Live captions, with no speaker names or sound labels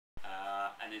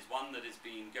and is one that has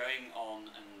been going on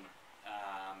and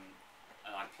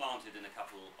I've planted in a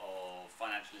couple of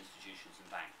financial institutions and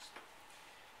banks.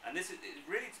 And this is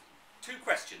really two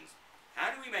questions.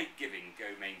 How do we make giving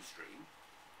go mainstream?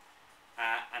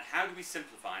 And how do we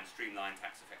simplify and streamline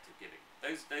tax-effective giving?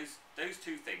 Those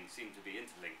two things seem to be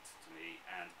interlinked to me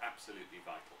and absolutely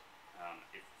vital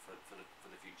for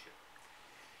the future.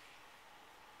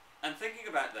 And thinking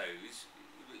about those,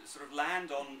 sort of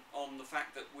land on the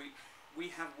fact that we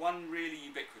have one really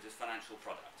ubiquitous financial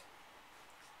product.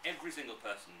 Every single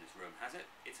person in this room has it.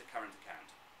 It's a current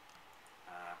account.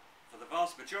 For the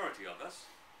vast majority of us,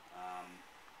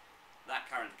 that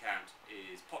current account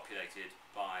is populated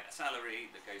by a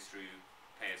salary that goes through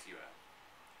pay as you earn.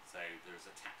 So there's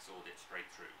a tax audit straight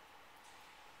through.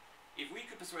 If we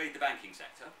could persuade the banking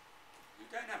sector, who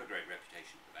don't have a great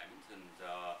reputation at the moment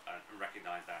and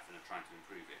recognise that and are trying to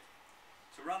improve it,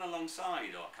 to run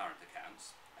alongside our current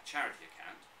accounts a charity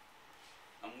account,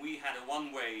 and we had a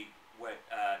one-way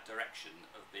direction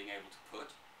of being able to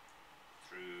put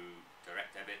through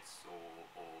direct debits or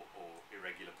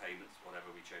irregular payments, whatever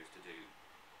we chose to do,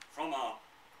 from our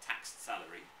taxed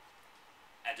salary,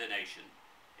 a donation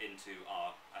into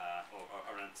our,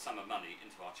 or a sum of money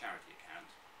into our charity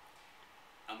account,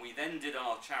 and we then did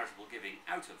our charitable giving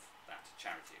out of that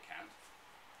charity account,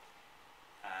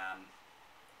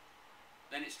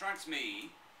 then it strikes me,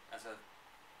 as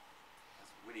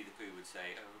Winnie the Pooh would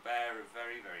say, a bear of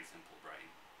very, very simple brain,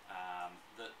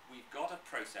 that we've got a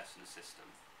process and a system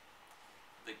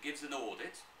that gives an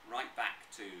audit right back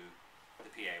to the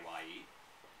PAYE,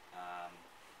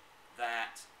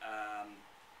 that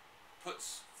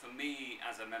puts, for me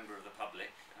as a member of the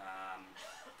public,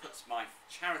 puts my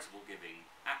charitable giving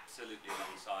absolutely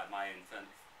alongside my own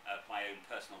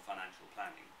personal financial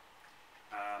planning,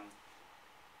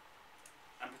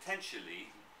 and potentially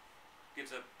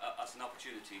gives us an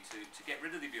opportunity to get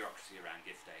rid of the bureaucracy around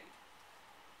gift aid,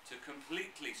 to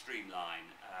completely streamline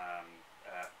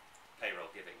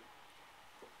payroll giving,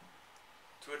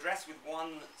 to address with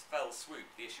one fell swoop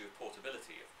the issue of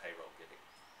portability of payroll giving.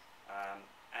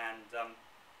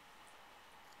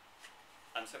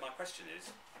 And so my question is,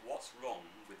 what's wrong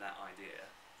with that idea,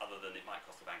 other than it might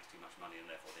cost the banks too much money and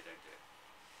therefore they don't do it?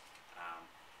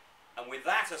 And with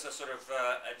that as a sort of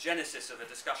a genesis of a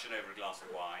discussion over a glass of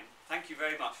wine, thank you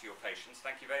very much for your patience.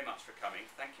 Thank you very much for coming.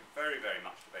 Thank you very, very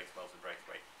much to Bates Wells and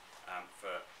Braithwaite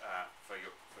for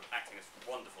acting as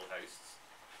wonderful hosts.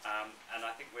 And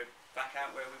I think we're back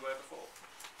out where we were before.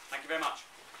 Thank you very much.